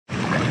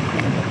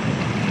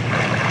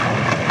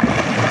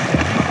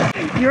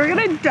You're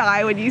gonna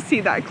die when you see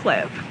that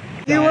clip.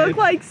 You look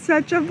like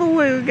such a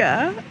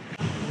beluga.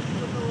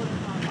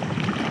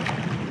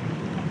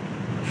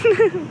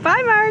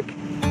 Bye, Mark.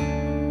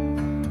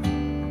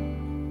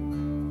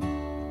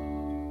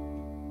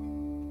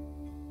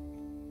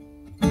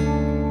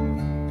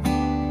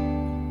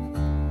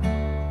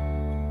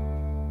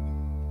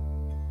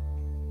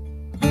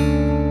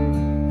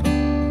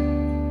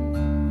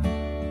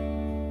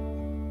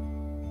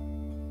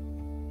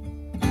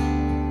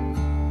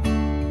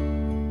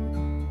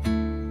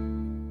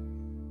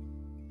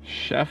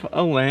 Chef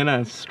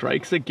Alana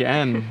strikes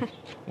again.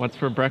 What's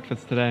for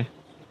breakfast today?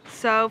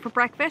 So for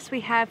breakfast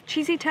we have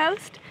cheesy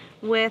toast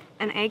with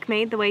an egg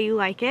made the way you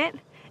like it,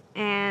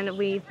 and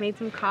we've made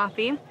some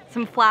coffee,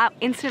 some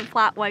instant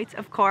flat whites,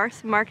 of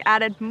course. Mark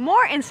added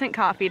more instant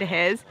coffee to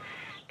his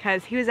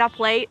because he was up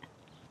late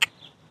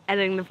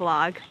editing the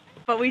vlog.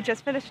 But we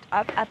just finished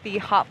up at the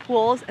hot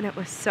pools and it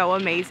was so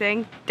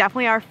amazing.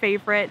 Definitely our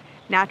favorite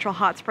natural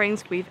hot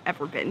springs we've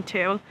ever been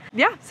to.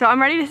 Yeah, so I'm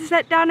ready to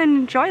sit down and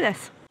enjoy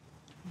this.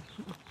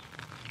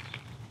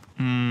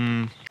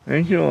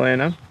 Thank you,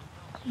 Elena.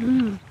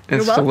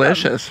 It's welcome.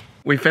 delicious.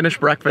 We finished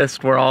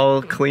breakfast. We're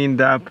all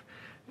cleaned up,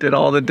 did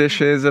all the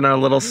dishes in our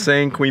little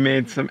sink. We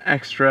made some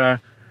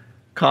extra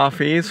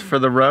coffees for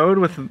the road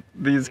with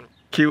these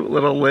cute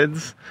little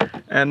lids,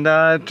 and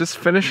just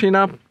finishing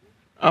up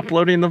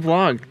uploading the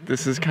vlog.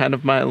 This is kind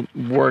of my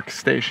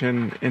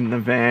workstation in the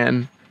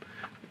van,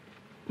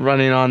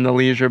 running on the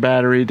leisure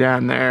battery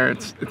down there.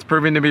 It's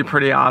proving to be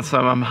pretty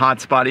awesome. I'm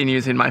hotspotting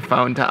using my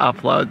phone to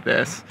upload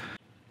this.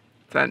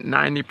 It's at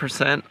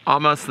 90%,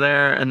 almost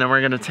there, and then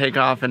we're gonna take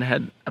off and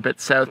head a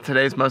bit south.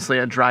 Today's mostly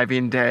a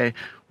driving day.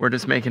 We're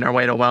just making our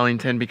way to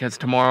Wellington because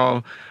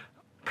tomorrow,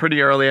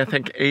 pretty early, I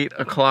think 8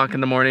 o'clock in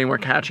the morning, we're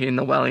catching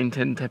the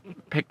Wellington to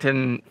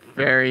Picton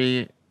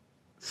ferry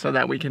so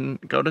that we can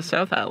go to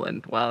South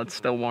Island while it's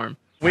still warm.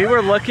 We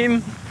were looking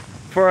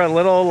for a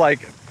little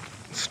like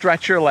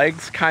stretch your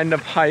legs kind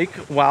of hike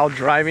while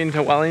driving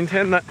to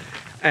Wellington,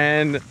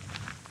 and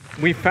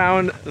we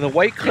found the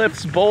White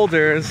Cliffs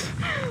boulders,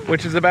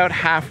 which is about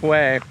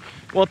halfway.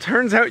 Well, it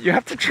turns out you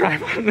have to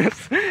drive on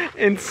this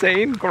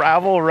insane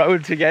gravel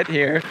road to get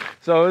here.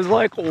 So it was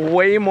like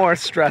way more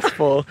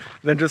stressful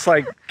than just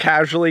like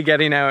casually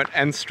getting out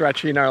and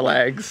stretching our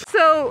legs.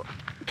 So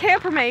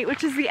Campermate,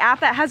 which is the app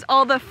that has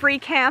all the free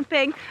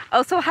camping,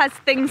 also has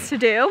things to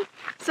do.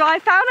 So I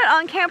found it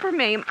on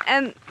Campermate,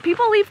 and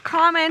people leave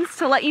comments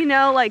to let you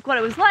know like what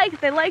it was like, if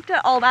they liked it,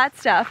 all that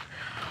stuff.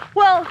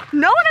 Well,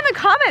 no one in the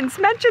comments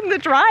mentioned the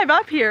drive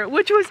up here,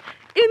 which was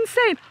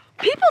insane.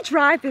 People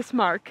drive this,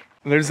 Mark.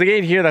 There's the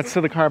gate here, that's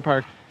to the car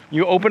park.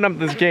 You open up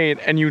this gate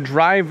and you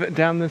drive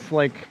down this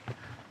like,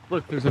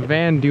 look, there's a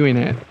van doing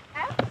it.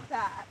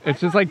 It's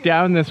just like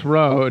down this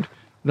road.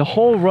 The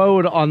whole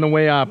road on the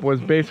way up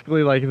was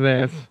basically like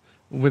this,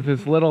 with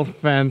this little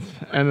fence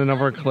and then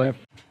over a cliff.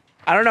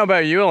 I don't know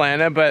about you,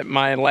 Alana, but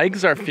my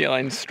legs are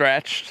feeling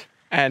stretched,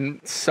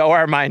 and so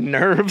are my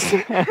nerves,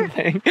 I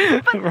think.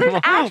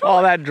 From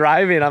all that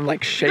driving, I'm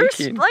like shaking.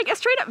 There's like a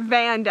straight up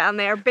van down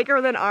there, bigger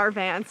than our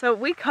van, so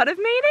we could have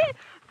made it,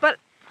 but...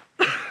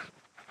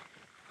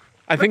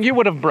 I think you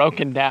would have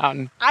broken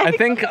down. I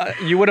think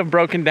you would have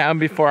broken down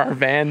before our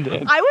van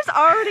did. I was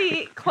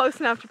already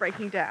close enough to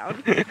breaking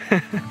down.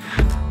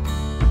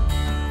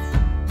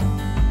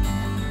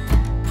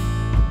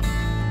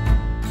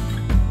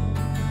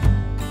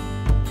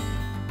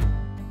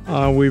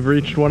 We've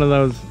reached one of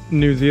those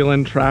New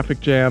Zealand traffic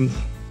jams.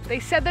 They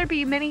said there'd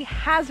be many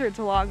hazards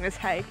along this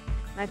hike,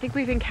 and I think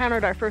we've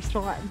encountered our first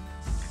one.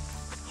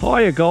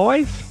 Hiya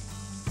guys,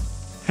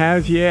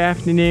 how's your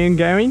afternoon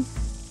going?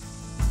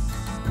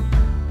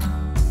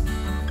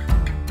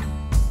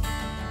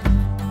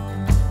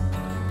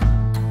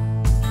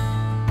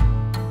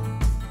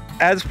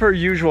 As per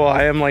usual,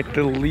 I am like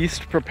the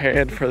least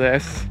prepared for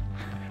this.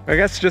 I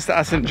guess just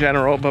us in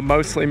general, but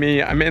mostly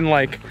me. I'm in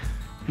like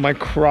my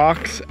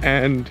Crocs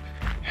and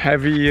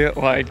heavy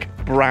like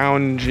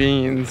brown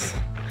jeans.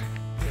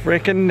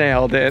 Freaking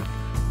nailed it.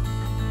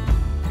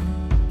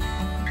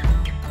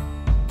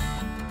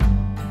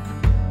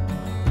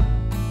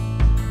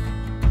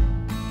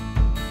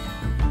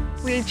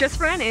 We just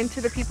ran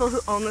into the people who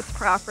own this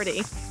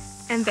property,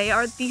 and they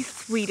are the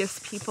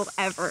sweetest people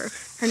ever.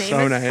 Her name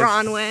is nice.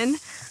 Bronwyn,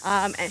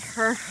 and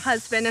her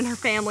husband and her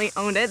family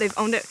owned it. They've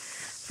owned it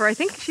for, I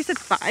think she said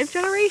 5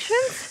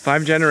 generations?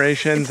 5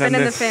 generations. It's been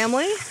in the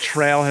family.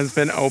 Trail has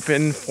been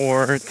open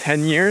for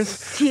 10 years.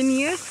 10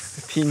 years?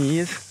 15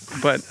 years.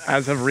 But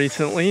as of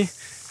recently,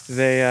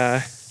 they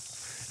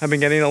have been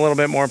getting a little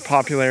bit more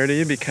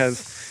popularity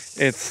because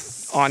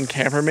it's on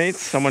Campermates.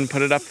 Someone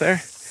put it up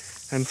there.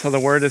 And so the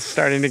word is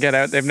starting to get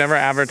out. They've never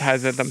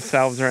advertised it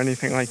themselves or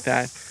anything like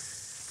that.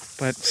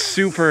 But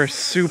super,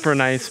 super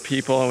nice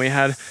people. And we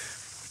had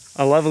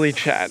a lovely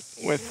chat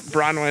with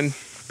Bronwyn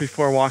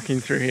before walking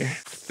through here.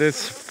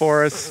 This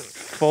forest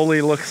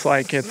fully looks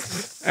like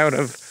it's out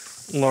of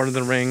Lord of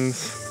the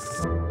Rings.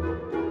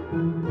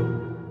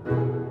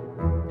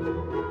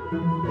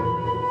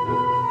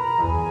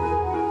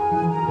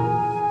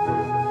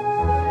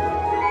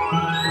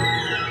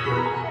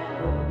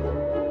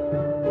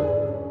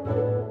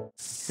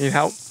 Need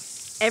help?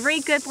 Every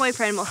good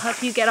boyfriend will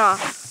help you get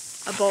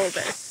off a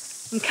boulder.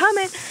 I'm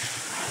coming.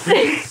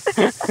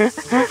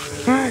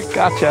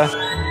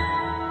 Gotcha.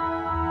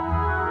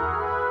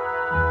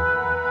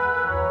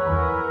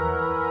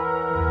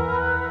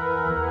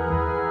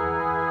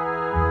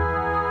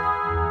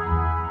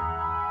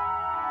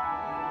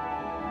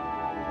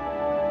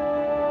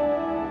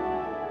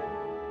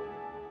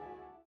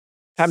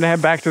 Time to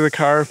head back to the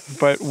car,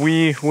 but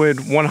we would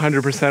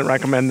 100%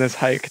 recommend this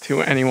hike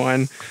to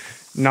anyone.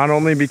 Not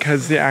only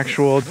because the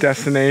actual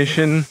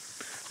destination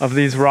of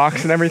these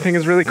rocks and everything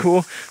is really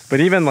cool, but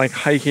even like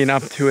hiking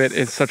up to it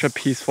is such a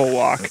peaceful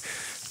walk,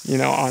 you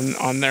know,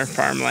 on their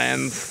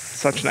farmlands.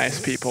 Such nice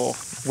people.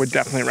 Would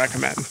definitely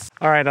recommend.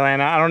 All right,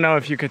 Alana, I don't know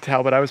if you could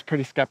tell, but I was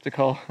pretty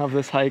skeptical of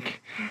this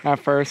hike at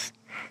first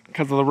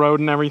because of the road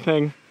and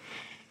everything.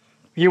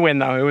 You win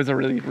though. It was a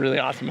really, really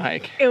awesome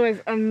hike. It was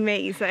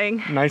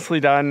amazing.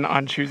 Nicely done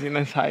on choosing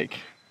this hike.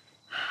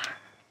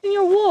 And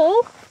your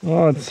wool.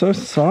 Oh, it's so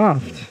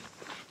soft.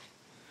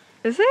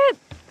 Is it?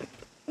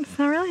 It's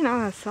not really not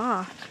that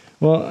soft.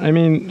 Well, I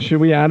mean, should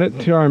we add it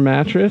to our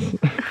mattress?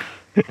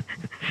 I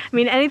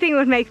mean, anything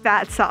would make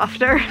that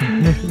softer.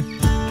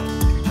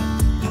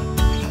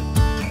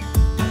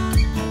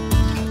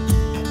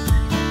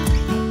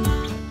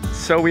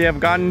 So we have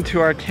gotten to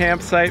our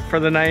campsite for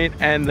the night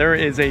and there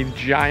is a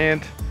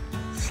giant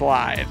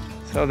slide.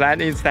 So that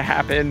needs to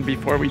happen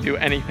before we do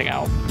anything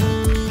else.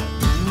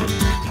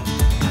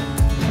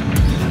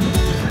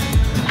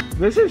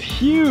 This is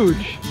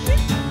huge.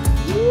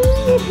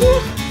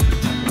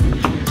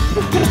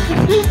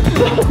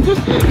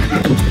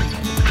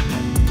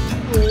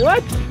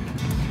 What?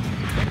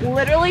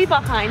 Literally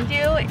behind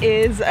you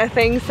is a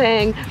thing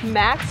saying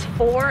max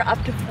 4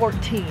 up to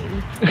 14.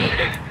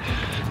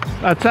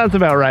 That sounds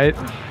about right.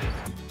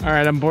 All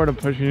right, I'm bored of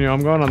pushing you.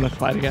 I'm going on the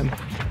slide again.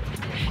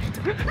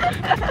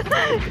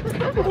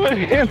 My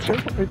pants are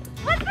falling.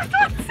 What? This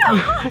one's so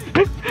hot.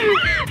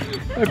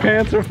 My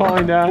pants are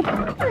falling down.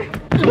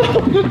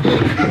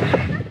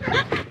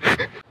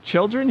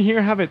 Children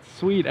here have it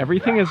sweet.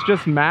 Everything is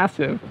just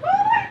massive.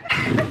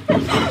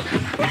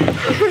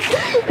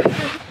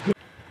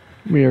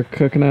 We are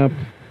cooking up.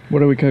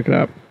 What are we cooking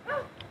up?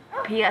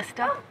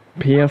 Fiesta.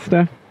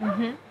 Fiesta?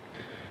 Mm-hmm.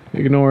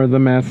 Ignore the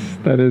mess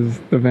that is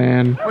the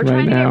van We're right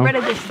trying to now. get rid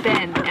of this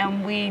bin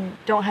and we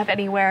don't have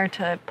anywhere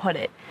to put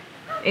it.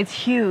 It's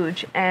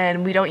huge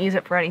and we don't use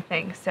it for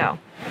anything, so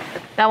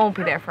that won't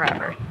be there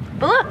forever.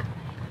 But look,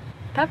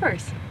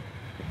 peppers.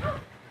 Or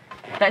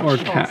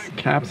Vegetables.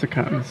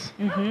 capsicums,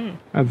 Mm-hmm.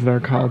 as they're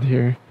called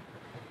here.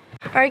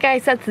 Alright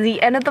guys, that's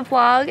the end of the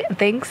vlog.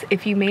 Thanks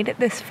if you made it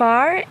this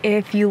far.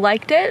 If you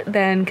liked it,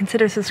 then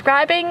consider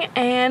subscribing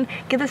and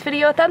give this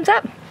video a thumbs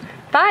up.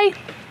 Bye!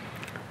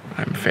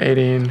 I'm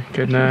fading.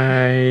 Good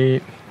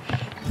night.